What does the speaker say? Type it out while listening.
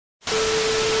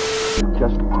You've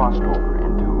just crossed over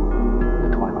into the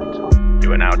Twilight Zone.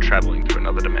 You are now traveling through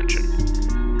another dimension.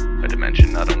 A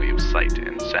dimension not only of sight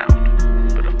and sound,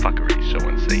 but of fuckery so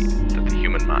insane that the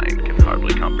human mind can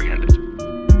hardly comprehend it.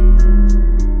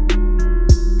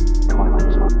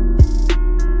 Twilight Zone.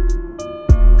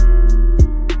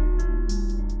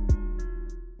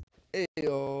 Hey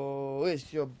yo,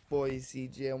 it's your boy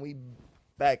CJ, and we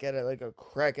back at it like a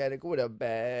crack addict with a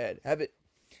bad habit.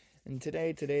 And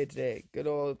today, good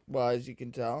old, well, as you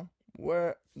can tell,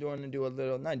 we're going to do a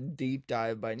little, not deep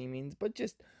dive by any means, but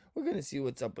just, we're going to see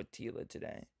what's up with Tila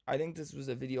today. I think this was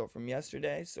a video from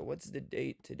yesterday, so what's the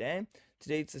date today?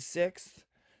 Today's the 6th,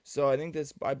 so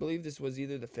I believe this was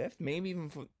either the 5th, maybe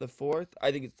even the 4th.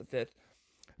 I think it's the 5th.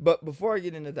 But before I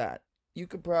get into that, you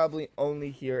could probably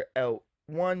only hear out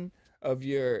one of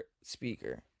your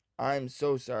speaker. I'm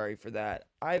so sorry for that.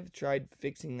 I've tried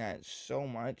fixing that so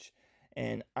much,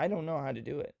 and I don't know how to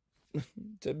do it.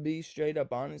 To be straight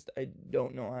up honest, I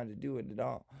don't know how to do it at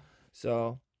all.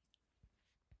 So,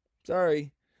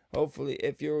 sorry. Hopefully,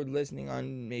 if you're listening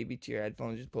on maybe to your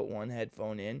headphones, just put one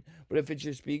headphone in. But if it's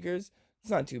your speakers, it's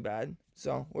not too bad.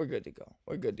 So, we're good to go.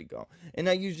 We're good to go. And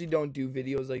I usually don't do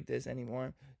videos like this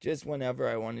anymore. Just whenever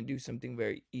I want to do something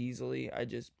very easily, I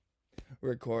just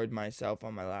record myself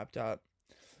on my laptop.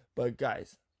 But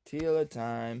guys, Tila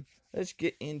time. Let's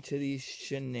get into these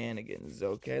shenanigans,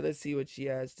 okay? Let's see what she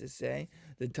has to say.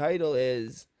 The title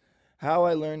is How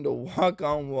I Learned to Walk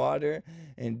on Water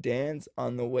and Dance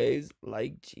on the Waves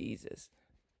Like Jesus.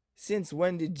 Since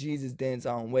when did Jesus dance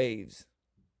on waves?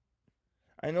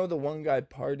 I know the one guy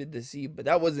parted the sea, but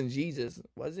that wasn't Jesus,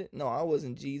 was it? No, I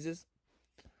wasn't Jesus.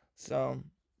 So,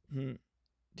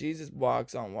 Jesus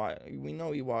walks on water. We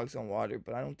know he walks on water,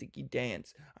 but I don't think he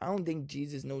dances. I don't think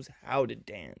Jesus knows how to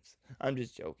dance. I'm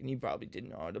just joking. He probably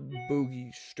didn't know how to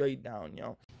boogie straight down,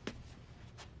 yo.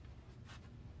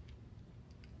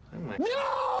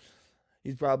 No!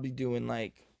 He's probably doing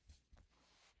like,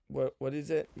 what is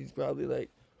it? He's probably like,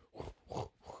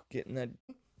 getting that.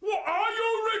 What, are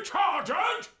you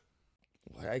retarded?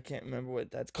 What, I can't remember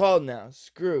what that's called now.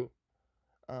 Screw.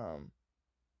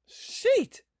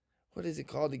 Shit! What is it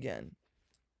called again?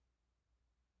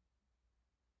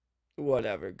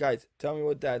 Whatever. Guys, tell me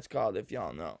what that's called if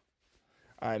y'all know.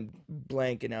 I'm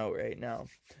blanking out right now.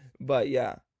 But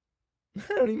yeah.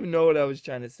 I don't even know what I was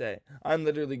trying to say. I'm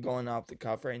literally going off the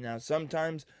cuff right now.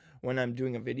 Sometimes when I'm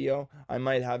doing a video, I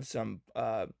might have some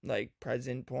like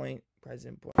present point.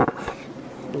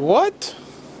 What?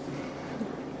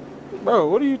 Bro,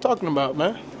 what are you talking about,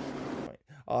 man?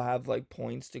 I'll have like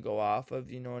points to go off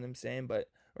of, you know what I'm saying? But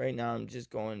right now I'm just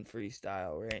going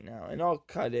freestyle right now. And I'll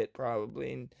cut it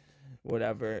probably and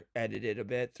whatever, edit it a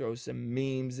bit, throw some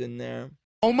memes in there.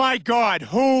 Oh my god,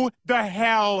 who the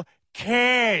hell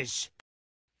cares?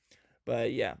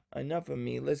 But yeah, enough of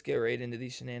me. Let's get right into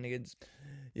these shenanigans.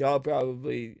 Y'all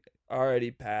probably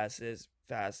already passed this,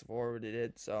 fast forwarded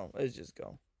it, so let's just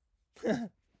go.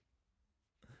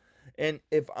 And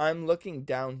if I'm looking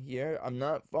down here, I'm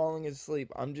not falling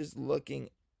asleep. I'm just looking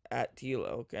at Tila,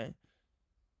 okay?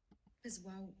 Because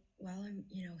while I'm,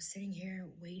 sitting here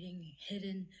waiting,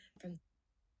 hidden from...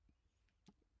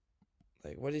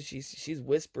 Like, what is she? She's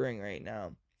whispering right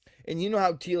now. And you know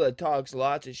how Tila talks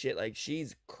lots of shit. Like,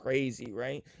 she's crazy,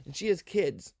 right? And she has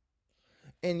kids.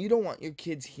 And you don't want your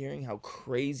kids hearing how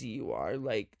crazy you are.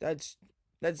 Like, that's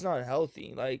not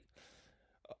healthy. Like,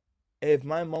 if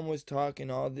my mom was talking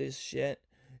all this shit,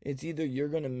 it's either you're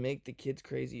going to make the kids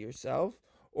crazy yourself,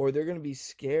 or they're going to be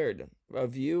scared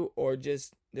of you, or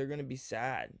just they're going to be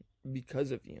sad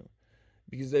because of you.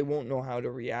 Because they won't know how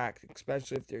to react,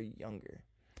 especially if they're younger.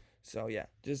 So yeah,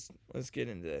 just let's get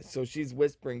into this. So she's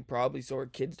whispering probably so her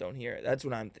kids don't hear it. That's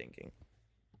what I'm thinking.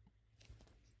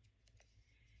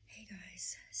 Hey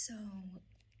guys, so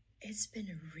it's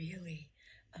been really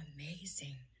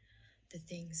amazing the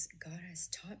things God has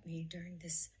taught me during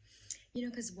this,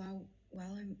 because while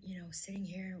I'm, sitting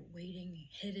here waiting,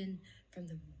 hidden from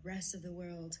the rest of the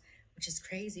world, which is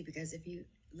crazy because if you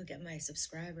look at my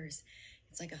subscribers,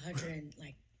 it's like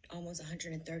almost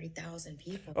 130,000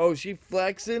 people. Oh, she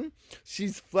flexing?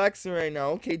 She's flexing right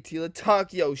now. Okay, Tila,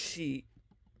 talk yo shit.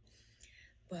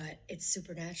 But it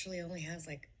supernaturally only has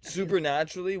like...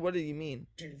 Supernaturally? What do you mean?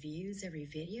 ...views every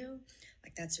video.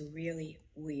 Like, that's really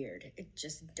weird. It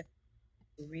just...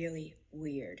 really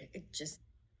weird. It just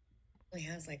only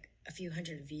has like a few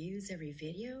hundred views every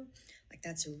video. Like,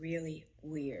 that's really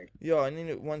weird. Yo, I need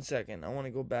it 1 second. I want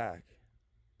to go back.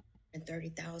 And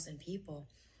 30,000 people.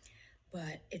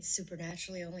 But it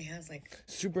supernaturally only has like...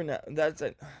 That's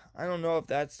it. I don't know if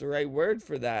that's the right word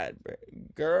for that.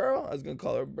 Girl? I was going to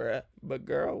call her bruh. But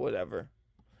girl, whatever.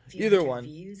 Either 300 one.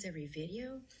 views every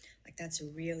video, like that's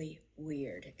really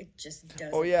weird. It just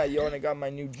doesn't Oh yeah, yo, add and I up got my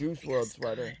new Juice WRLD because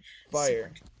sweater. God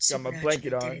Fire. Got my blanket supernaturally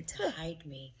did on. it to hide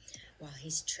me while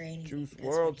He's training me. Juice Because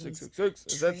when WRLD He's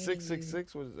 666. Is that training you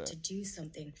 666? What is to that? do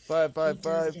something, He 555.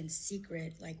 does it in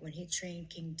secret. Like when He trained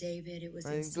King David, it was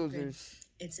I in think those secret.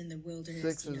 are It's in the wilderness,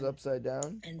 sixes upside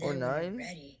down. and Or then when you're 9.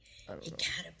 ready, I don't He know.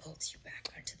 catapults you back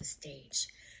onto the stage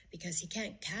because He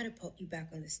can't catapult you back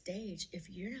on the stage if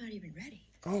you're not even ready.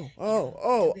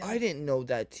 Oh, I didn't know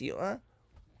that, Tila.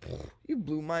 You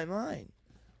blew my mind.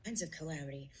 Kinds of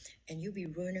calamity, and you'll be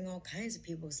ruining all kinds of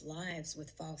people's lives with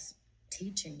false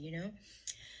teaching.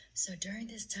 So during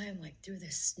this time, like through the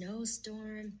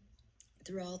snowstorm,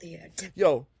 through all the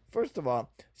Yo, first of all,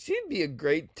 she'd be a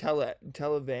great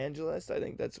televangelist. I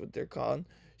think that's what they're called.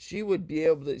 She would be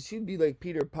able to. She'd be like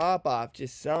Peter Popoff,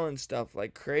 just selling stuff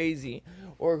like crazy.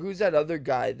 Or who's that other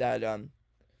guy that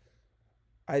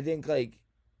I think like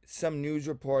some news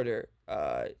reporter.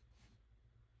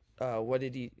 What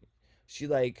did he? She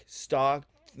like stalked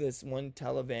this one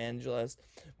televangelist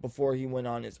before he went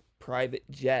on his private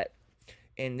jet,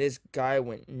 and this guy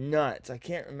went nuts. I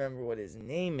can't remember what his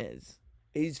name is.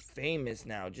 He's famous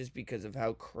now just because of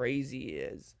how crazy he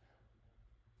is.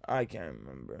 I can't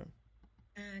remember.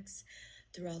 acts,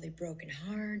 through all the broken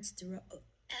hearts, through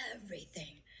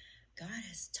everything. God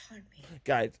has taught me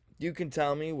Guys, you can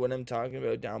tell me what I'm talking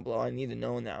about down below. I need to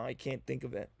know now. I can't think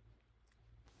of it.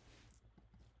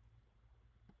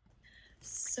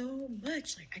 so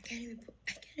much. Like I can't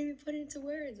even put it into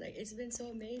words. Like it's been so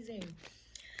amazing.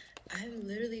 I'm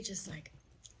literally just like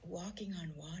walking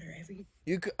on water every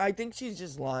I think she's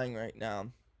just lying right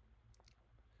now.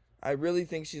 I really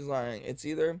think she's lying. It's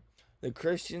either the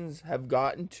Christians have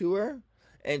gotten to her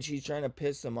and she's trying to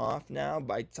piss them off now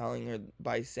by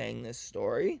saying this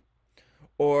story,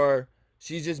 or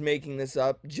she's just making this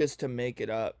up just to make it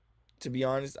up. To be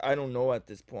honest, I don't know at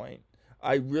this point.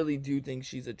 I really do think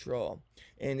she's a troll.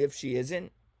 And if she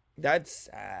isn't, that's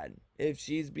sad. If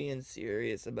she's being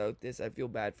serious about this, I feel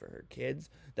bad for her kids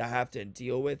that have to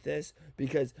deal with this,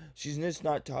 because she's just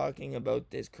not talking about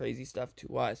this crazy stuff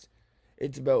to us.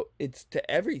 It's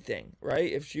to everything,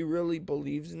 right? If she really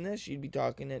believes in this, she'd be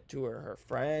talking it to her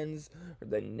friends, or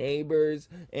the neighbors,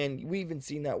 and we even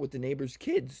seen that with the neighbors'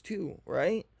 kids too,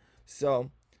 right?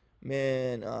 So,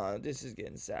 man, this is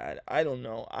getting sad. I don't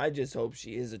know. I just hope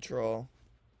she is a troll.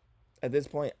 At this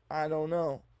point, I don't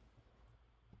know.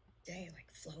 day, like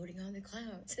floating on the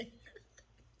clouds.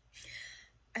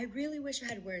 I really wish I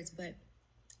had words, but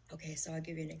okay, so I'll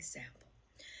give you an example.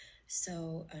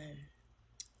 So,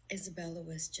 Isabella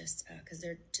was just because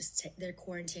they're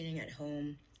quarantining at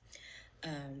home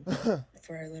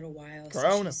for a little while.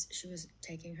 Corona. So she was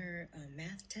taking her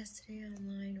math test today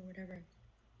online or whatever,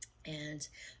 and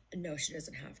no, she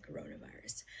doesn't have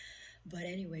coronavirus. But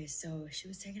anyway, so she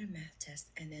was taking a math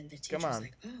test, and then the teacher was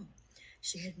like, "Oh,"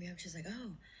 she hit me up. She's like,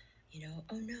 "Oh,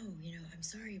 oh no, I'm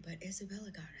sorry, but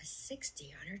Isabella got a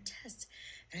 60 on her test."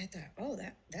 And I thought, oh,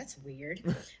 that's weird,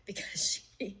 because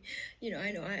she,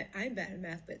 I know I'm bad at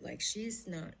math, but like she's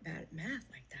not bad at math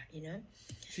like that,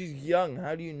 She's young.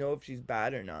 How do you know if she's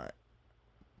bad or not?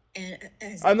 And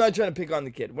I'm not trying to pick on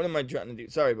the kid. What am I trying to do?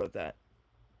 Sorry about that.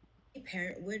 A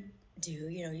parent would do,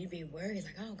 you'd be worried,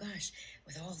 like, oh gosh,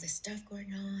 with all this stuff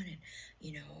going on,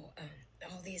 and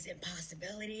all these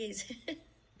impossibilities.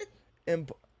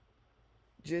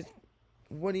 Just,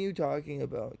 what are you talking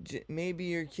about? Maybe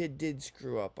your kid did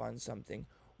screw up on something.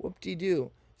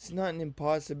 Whoop-de-doo. It's not an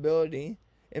impossibility.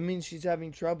 It means she's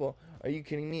having trouble. Are you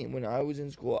kidding me? When I was in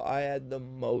school, I had the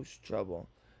most trouble.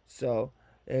 So,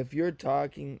 if you're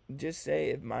talking, just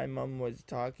say if my mom was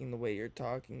talking the way you're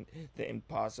talking, the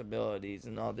impossibilities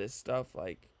and all this stuff,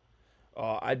 like,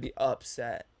 oh, I'd be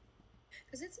upset.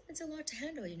 Because it's a lot to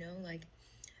handle, like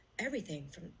everything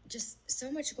from just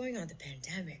so much going on, the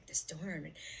pandemic, the storm,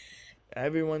 and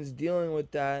everyone's dealing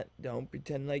with that. Don't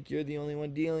pretend like you're the only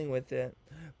one dealing with it.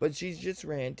 But she's just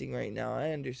ranting right now.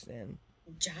 I understand.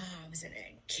 Jobs and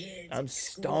kids. I'm and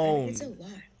school. stoned. It's a lot.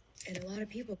 And a lot of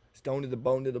people. Stoned to the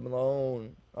bone to the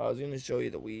bone. I was going to show you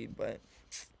the weed, but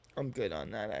I'm good on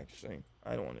that, actually.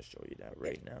 I don't want to show you that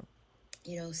right now.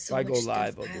 So if I much go stuff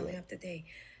live, I'll do piling it. up that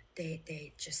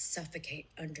they just suffocate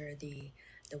under the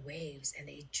waves, and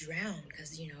they drown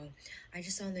because, I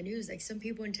just saw on the news, like some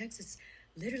people in Texas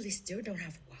literally still don't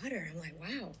have water. I'm like,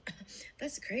 wow,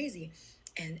 that's crazy.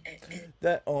 And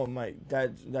that, oh my,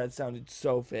 that sounded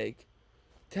so fake.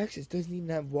 Texas doesn't even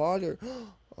have water.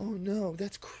 Oh no,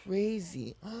 that's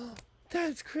crazy.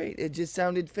 That's great. It just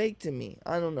sounded fake to me.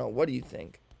 I don't know. What do you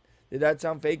think? Did that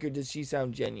sound fake, or does she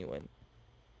sound genuine?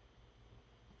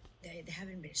 they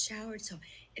haven't been showered, so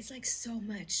it's like so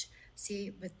much. See,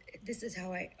 but this is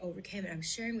how I overcame it. I'm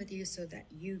sharing with you so that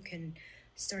you can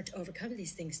start to overcome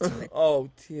these things too. Oh,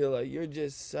 Tila, you're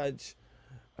just such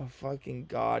a fucking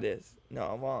goddess.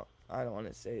 No, well, I don't want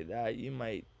to say that. You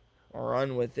might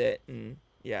run with it, and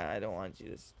yeah, I don't want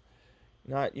you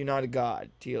to. You're not a god,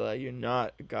 Tila. You're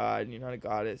not a god. You're not a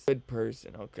goddess. Good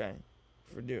person, okay,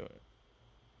 for doing it.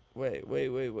 Wait.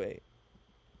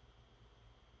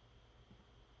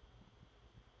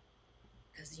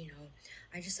 Because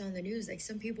I just saw on the news like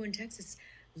some people in Texas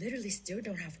literally still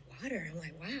don't have water. I'm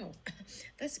like, wow,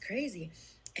 that's crazy,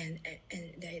 and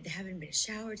they haven't been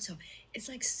showered, so it's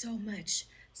like so much.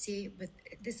 See, but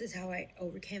this is how I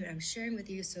overcame it. I'm sharing with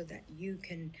you so that you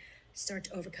can start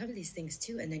to overcome these things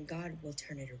too, and then God will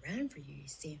turn it around for you. You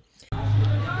see.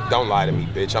 Don't lie to me,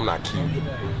 bitch. I'm not cute.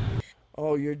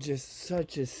 Oh, you're just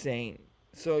such a saint.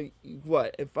 So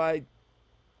what if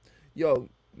yo,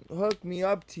 hook me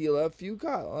up, Tila. If you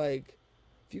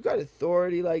got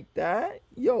authority like that,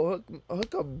 yo,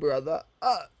 hook a brother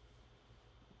up.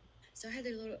 So I had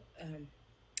a little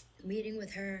meeting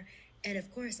with her, and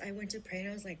of course I went to pray, and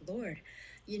I was like, Lord,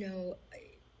 you know,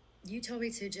 you told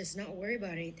me to just not worry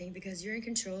about anything because you're in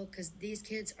control, because these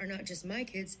kids are not just my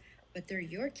kids, but they're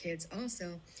your kids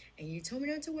also, and you told me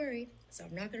not to worry, so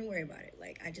I'm not going to worry about it.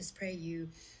 Like, I just pray you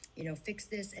fix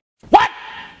this.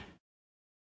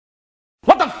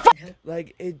 What the fuck?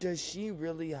 Like, does she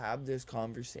really have this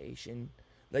conversation?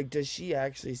 Like, does she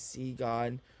actually see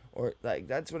God? Or, like,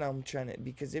 that's what I'm trying to...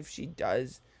 Because if she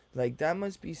does, like, that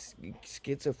must be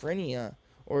schizophrenia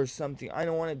or something. I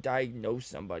don't want to diagnose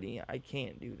somebody. I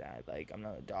can't do that. Like, I'm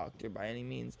not a doctor by any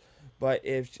means. But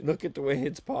if... Look at the way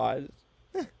it's paused.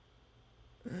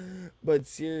 But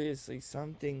seriously,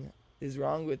 something is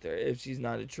wrong with her if she's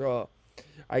not a troll.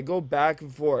 I go back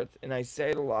and forth, and I say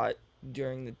it a lot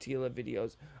during the Tila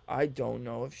videos. I don't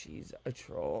know if she's a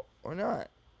troll or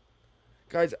not.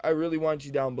 Guys, I really want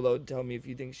you down below to tell me if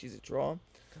you think she's a troll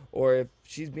or if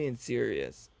she's being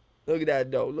serious. Look at that,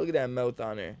 though. Look at that mouth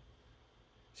on her.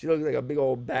 She looks like a big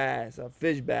old bass, a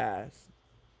fish bass.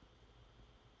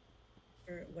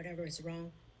 Or whatever is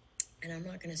wrong. And I'm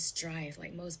not going to strive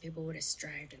like most people would have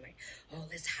strived and like, oh,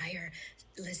 let's hire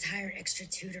an extra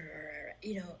tutor or,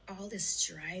 all this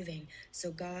striving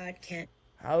so God can't.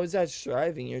 How is that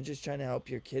striving? You're just trying to help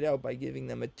your kid out by giving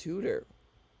them a tutor.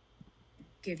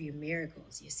 Give you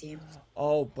miracles, you see.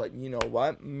 Oh, but you know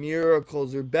what?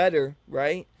 Miracles are better,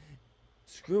 right?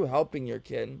 Screw helping your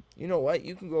kid. You know what?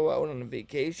 You can go out on a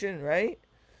vacation, right?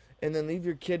 And then leave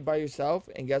your kid by yourself,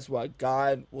 and guess what?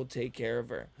 God will take care of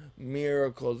her.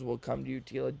 Miracles will come to you,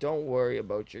 Tila. Don't worry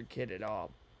about your kid at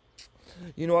all.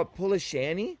 You know what? Pull a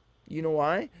shanty. You know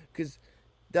why? Because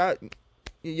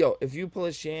if you pull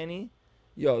a shanty,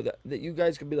 that you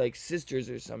guys could be like sisters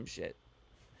or some shit.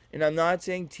 And I'm not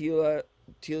saying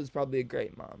Tila's probably a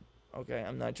great mom. Okay?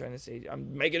 I'm not trying to say,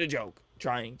 I'm making a joke.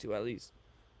 Trying to, at least.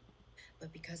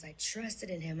 But because I trusted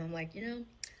in him, I'm like, I'm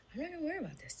not going to worry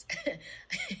about this.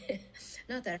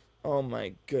 Not that Oh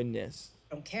my goodness.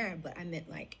 I don't care, but I meant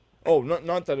like... Oh,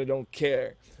 not that I don't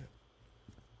care.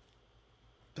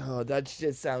 Oh, that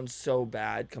just sounds so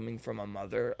bad coming from a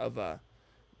mother of a...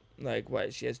 Like,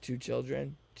 what? She has 2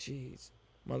 children? Jeez.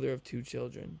 Mother of 2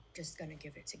 children. Just going to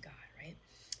give it to God, right?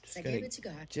 So I gave it to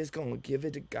God. Just going to give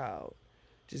it to God.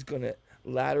 Just going to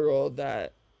lateral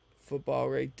that football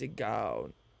right to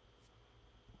God.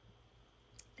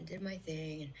 I did my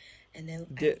thing, and then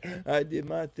I did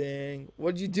my thing.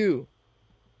 What'd you do?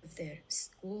 The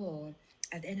school,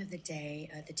 at the end of the day,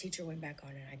 the teacher went back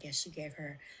on, and I guess she gave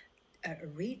her a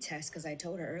retest because I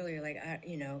told her earlier, like,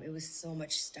 it was so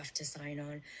much stuff to sign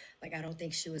on. Like, I don't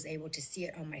think she was able to see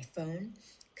it on my phone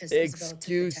because Isabel took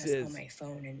the test on my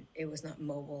phone, and it was not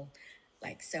mobile,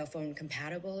 like cell phone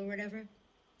compatible or whatever.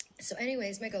 So,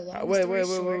 anyways, make a long story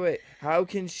short. Wait. How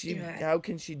can she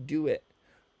do it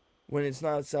when it's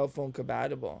not cell phone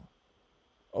compatible?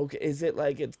 Okay, is it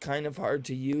like it's kind of hard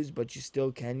to use, but you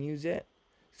still can use it?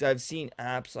 Because I've seen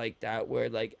apps like that where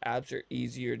like apps are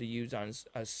easier to use on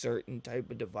a certain type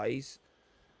of device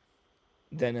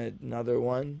than another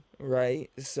one, right?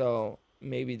 So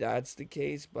maybe that's the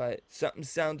case, but something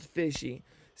sounds fishy.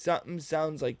 Something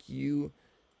sounds like you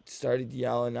started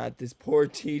yelling at this poor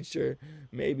teacher,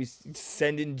 maybe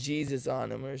sending Jesus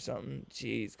on him or something.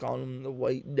 Jeez, calling him the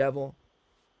white devil.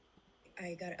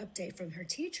 I got an update from her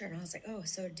teacher, and I was like, oh,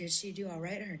 so did she do all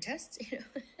right on her tests?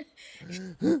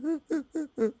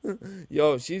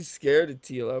 Yo, she's scared of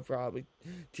Tila, probably.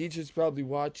 Teacher's probably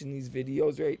watching these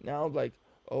videos right now, like,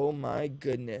 oh my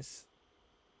goodness.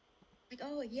 Like,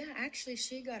 oh, yeah, actually,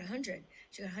 she got 100.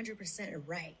 She got 100%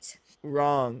 right.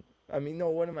 Wrong. I mean, no,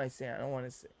 what am I saying? I don't want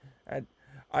to say.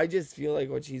 I just feel like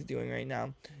what she's doing right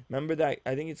now. Remember that,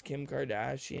 I think it's Kim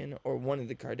Kardashian or one of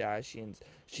the Kardashians.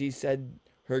 She said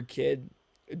her kid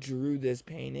drew this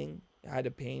painting, had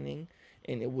a painting,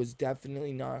 and it was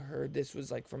definitely not her. This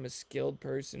was like from a skilled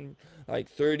person, like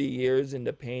 30 years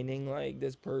into painting. Like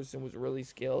this person was really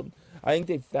skilled. I think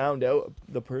they found out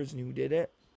the person who did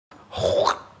it.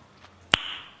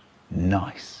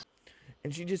 Nice.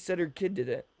 And she just said her kid did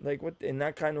it. Like what? And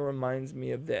that kind of reminds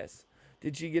me of this.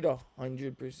 Did she get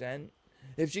 100%?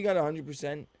 If she got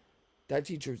 100%, that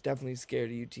teacher was definitely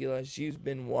scared of you, Tila. She's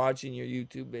been watching your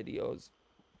YouTube videos.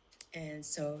 And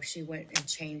so she went and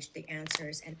changed the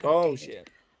answers and Oh updated shit.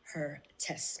 her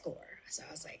test score. So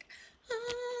I was like,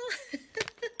 ah.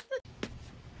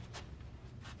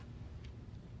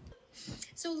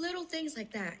 So little things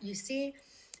like that, you see,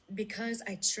 because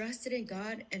I trusted in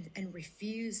God and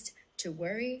refused to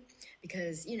worry,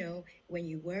 because, you know, when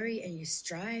you worry and you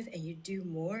strive and you do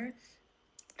more,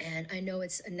 and I know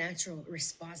it's a natural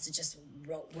response to just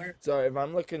work. Sorry if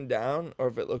I'm looking down or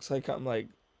if it looks like I'm like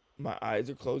my eyes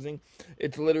are closing.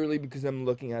 It's literally because I'm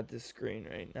looking at this screen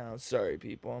right now. Sorry,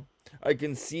 people. I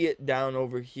can see it down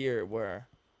over here where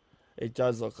it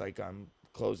does look like I'm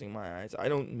closing my eyes. I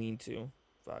don't mean to.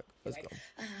 Fuck. Let's Like,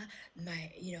 go.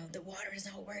 you know, the water is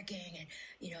not working, and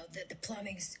you know the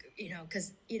plumbing's, you know,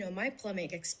 because you know my plumbing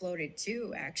exploded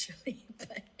too, actually,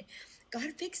 but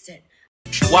God fixed it.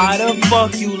 Why the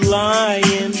fuck you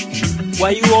lying?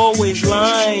 Why you always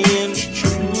lying?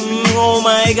 Oh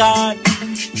my God,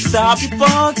 stop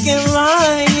fucking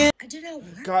lying. I did not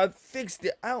work. God fixed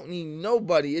it. I don't need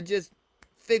nobody. It just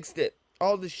fixed it.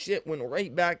 All the shit went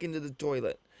right back into the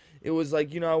toilet. It was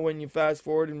like, you know, when you fast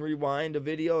forward and rewind a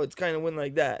video, it's kind of went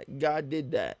like that. God did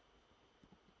that.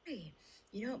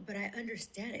 You know, but I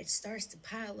understand it starts to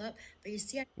pile up. But you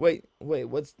see, Wait,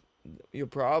 what's your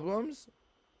problems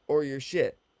or your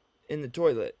shit in the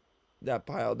toilet that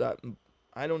piled up?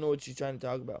 I don't know what she's trying to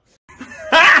talk about.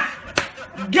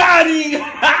 Got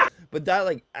him! But that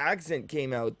like accent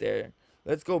came out there.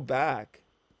 Let's go back.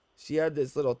 She had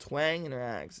this little twang in her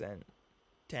accent.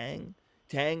 Twang.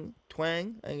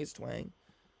 I think it's twang.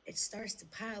 it starts to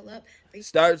pile up. But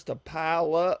Starts to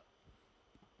pile up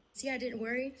see, I didn't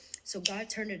worry. So God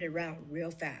turned it around real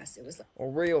fast. It was like,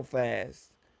 real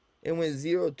fast. It went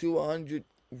 0 to 100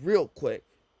 real quick.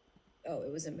 oh,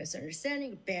 it was a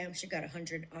misunderstanding. Bam, she got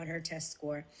 100 on her test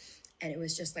score. And it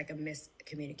was just like a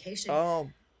miscommunication. Oh,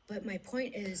 But my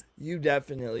point is, you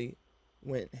definitely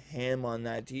went ham on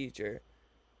that teacher.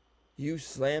 You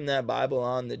slammed that Bible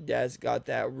on the desk, got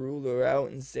that ruler out,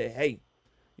 and said, hey,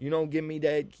 you don't give my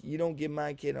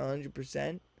kid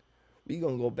 100%, we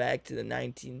gonna go back to the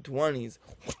 1920s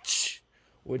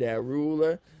with that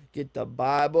ruler, get the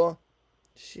Bible.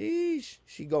 Sheesh,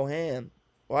 she go ham.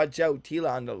 Watch out,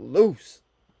 Tila on the loose.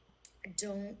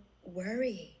 don't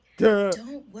worry. Duh.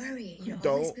 Don't worry. You know, all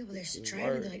Don't these people, they're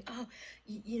striving. They're like, oh,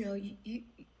 you know, you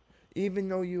Even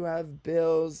though you have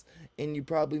bills and you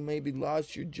probably maybe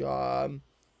lost your job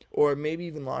or maybe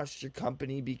even lost your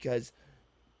company because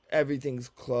everything's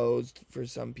closed for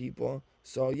some people.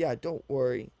 So yeah, don't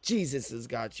worry. Jesus has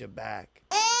got your back.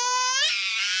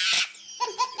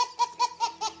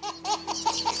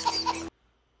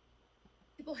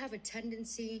 people have a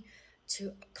tendency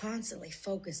to constantly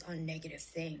focus on negative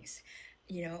things.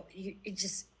 You know, you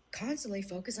just constantly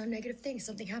focus on negative things.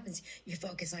 Something happens, you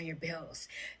focus on your bills,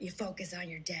 you focus on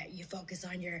your debt, you focus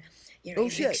on your, you know, Oh,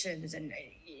 shit. evictions and,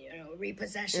 you know,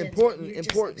 repossessions. Important, You're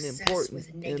just important, obsessed important,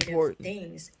 with negative important.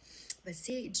 things. But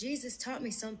see, Jesus taught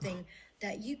me something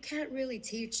that you can't really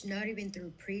teach, not even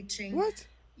through preaching. What?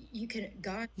 You can,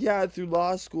 God Yeah, through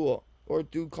law school or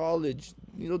through college.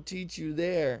 He'll teach you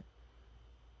there.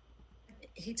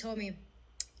 he told me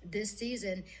this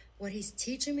season, what he's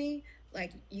teaching me,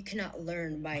 like, you cannot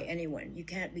learn by anyone. You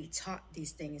can't be taught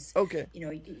these things. Okay. You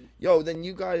know, Yo, then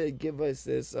you gotta give us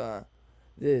this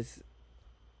this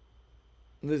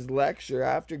lecture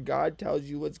after God tells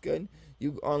you what's good.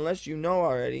 You, unless you know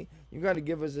already, you gotta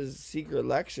give us a secret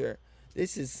lecture.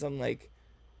 This is some like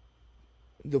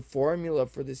the formula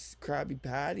for this Krabby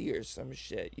Patty or some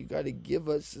shit. You gotta give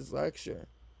us this lecture.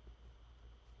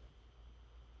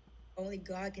 only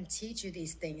God can teach you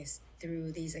these things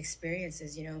through these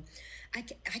experiences, you know. I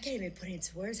can't even put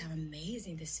into words how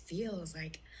amazing this feels.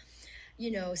 Like,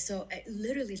 you know, so I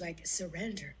literally like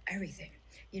surrender everything.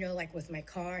 You know, like with my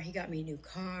car, he got me a new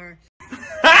car.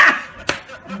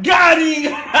 Got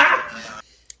him!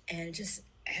 And just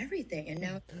everything. And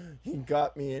now He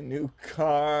got me a new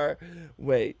car.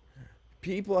 Wait,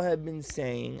 people have been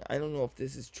saying, I don't know if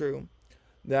this is true,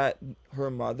 that her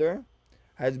mother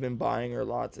has been buying her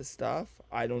lots of stuff.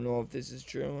 I don't know if this is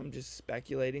true. I'm just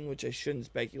speculating, which I shouldn't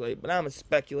speculate, but I'm gonna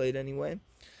speculate anyway.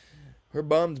 Her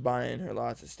bum's buying her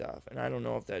lots of stuff, and I don't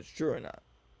know if that's true or not.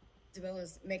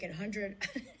 Isabella's making 100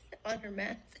 on her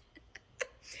math.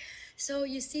 So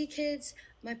you see, kids,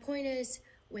 my point is,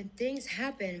 when things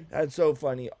happen, That's so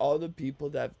funny. All the people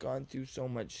that have gone through so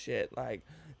much shit, like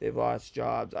they've lost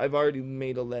jobs. I've already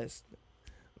made a list.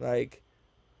 Like,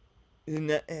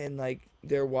 and like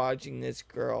they're watching this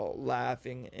girl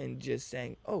laughing and just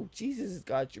saying, "Oh, Jesus has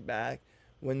got your back,"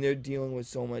 when they're dealing with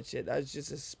so much shit. That's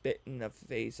just a spit in the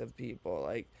face of people.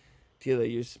 Like,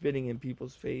 Tila, you're spitting in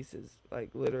people's faces, like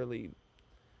literally,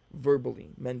 verbally,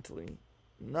 mentally,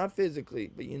 not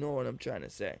physically, but you know what I'm trying to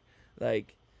say.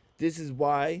 Like, this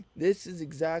is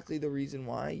exactly the reason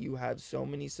why you have so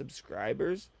many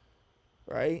subscribers,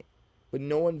 right? But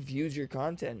no one views your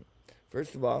content.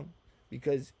 First of all,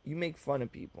 because you make fun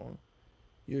of people.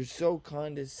 You're so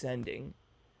condescending.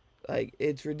 Like,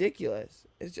 it's ridiculous.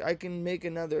 I can make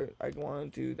another, I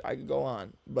could go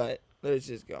on, but let's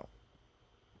just go.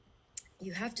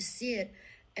 you have to see it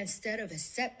instead of a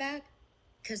setback,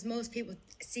 because most people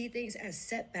see things as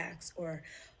setbacks or,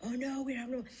 oh no, we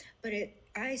don't know. But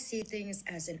I see things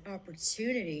as an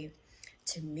opportunity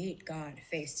to meet God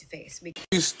face to face.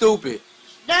 You stupid.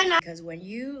 Because when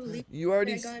you leave You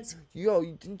already, God's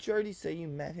didn't you already say you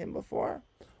met him before?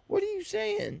 What are you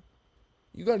saying?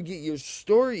 You gotta get your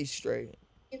story straight.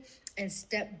 and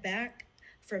step back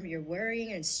from your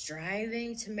worrying and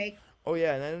striving to make Oh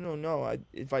yeah, and I don't know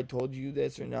if I told you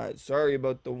this or not. Sorry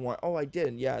about the one. Oh, I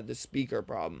did. Yeah, the speaker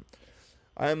problem.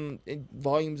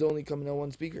 Volume's only coming out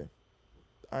one speaker.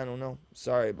 I don't know.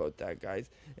 Sorry about that, guys.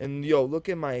 And yo, look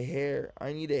at my hair.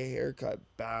 I need a haircut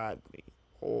badly.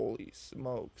 Holy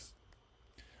smokes.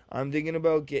 I'm thinking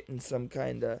about getting some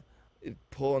kind of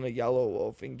pulling a yellow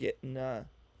wolf and getting a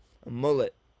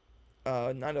mullet.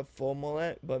 Not a full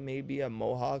mullet, but maybe a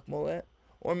mohawk mullet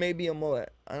or maybe a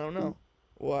mullet. I don't know.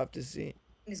 We'll have to see.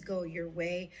 things go your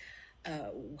way,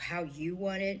 how you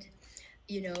want it,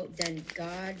 then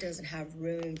God doesn't have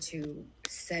room to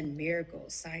send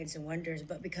miracles, signs, and wonders.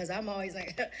 But because I'm always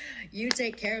like, you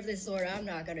take care of this, Lord, I'm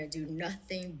not going to do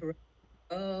nothing,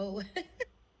 bro.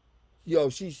 Yo,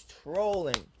 she's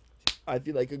trolling. I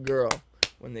feel like a girl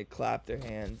when they clap their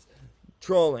hands.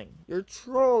 Trolling. You're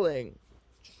trolling.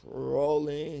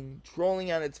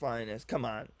 Trolling at its finest. Come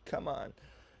on.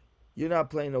 You're not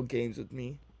playing no games with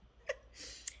me.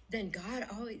 Then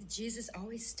Jesus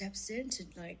always steps in to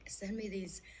like send me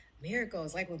these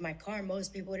miracles. Like with my car,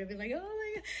 most people would have been like, oh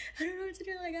my God, I don't know what to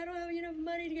do. Like, I don't have enough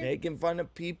money to get. Making fun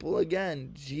of people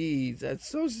again. Jeez, that's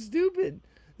so stupid.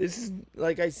 This is,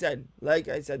 like I said,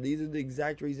 these are the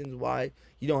exact reasons why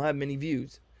you don't have many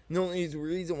views. The only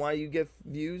reason why you get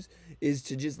views is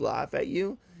to just laugh at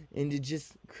you and to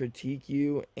just critique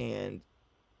you. And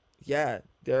yeah,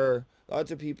 there are lots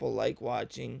of people like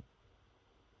watching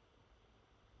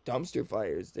dumpster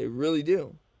fires. They really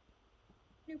do.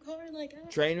 New car,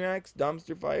 like, Train wrecks,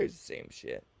 dumpster fires, same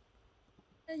shit.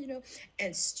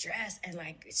 And stress and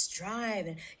like strive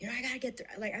and I gotta get through.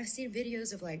 Like I've seen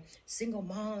videos of like single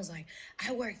moms, like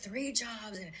I work 3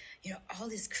 jobs and all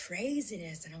this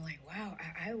craziness, and I'm like, wow,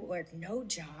 I work no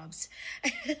jobs.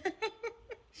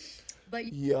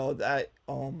 But Yo,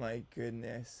 oh my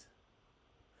goodness.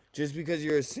 Just because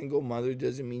you're a single mother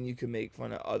doesn't mean you can make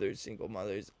fun of other single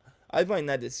mothers. I find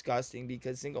that disgusting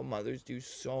because single mothers do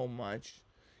so much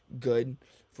good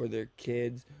for their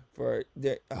kids,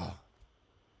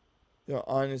 they're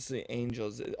honestly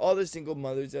angels. All the single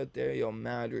mothers out there,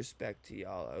 mad respect to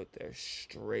y'all out there,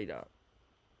 straight up.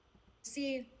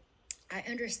 see, I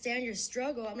understand your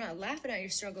struggle. I'm not laughing at your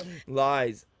struggle.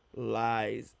 Lies.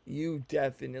 You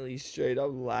definitely straight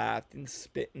up laughed and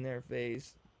spit in their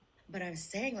face. But I'm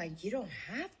saying, like, you don't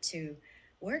have to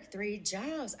work 3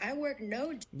 jobs. I work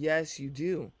no. Yes, you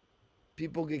do.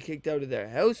 People get kicked out of their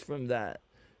house from that.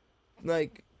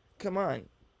 Like, come on.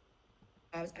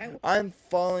 I'm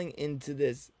falling into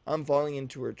this. I'm falling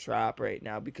into her trap right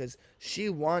now because she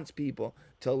wants people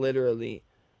to literally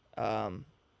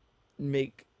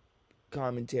make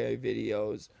commentary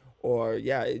videos, or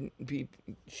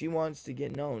she wants to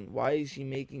get known. Why is she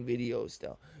making videos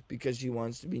still? Because she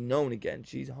wants to be known again.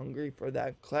 She's hungry for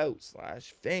that clout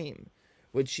 / fame,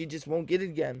 which she just won't get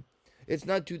again. It's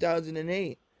not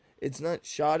 2008. It's not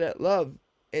Shot at Love.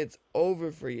 It's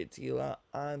over for you, Tila.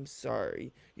 I'm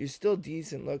sorry. You're still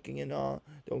decent looking and all.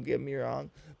 Don't get me wrong.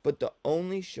 But the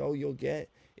only show you'll get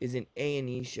is an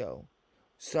A&E show.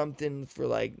 Something for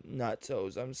like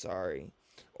nutsos. I'm sorry.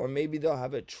 Or maybe they'll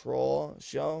have a troll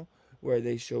show where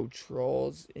they show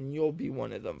trolls, and you'll be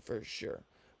one of them for sure.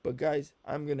 But guys,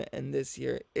 I'm gonna end this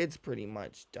here. It's pretty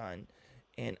much done,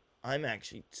 and I'm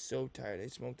actually so tired. I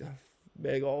smoked a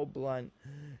big old blunt,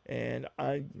 and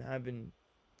I'm having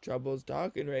troubles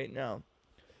talking right now.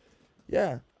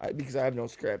 Yeah, because I have no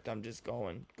script. I'm just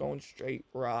going straight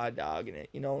raw dogging it.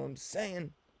 You know what I'm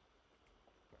saying?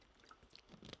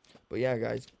 But yeah,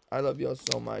 guys, I love y'all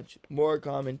so much. More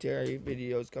commentary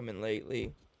videos coming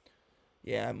lately.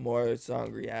 Yeah, more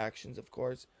song reactions, of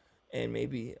course. And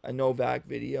maybe a Novak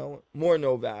video. More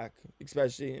Novak,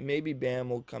 especially. Maybe Bam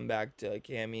will come back to a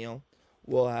cameo.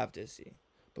 We'll have to see.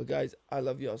 But guys, I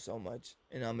love y'all so much.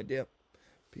 And I'm a dip.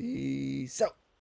 Peace out.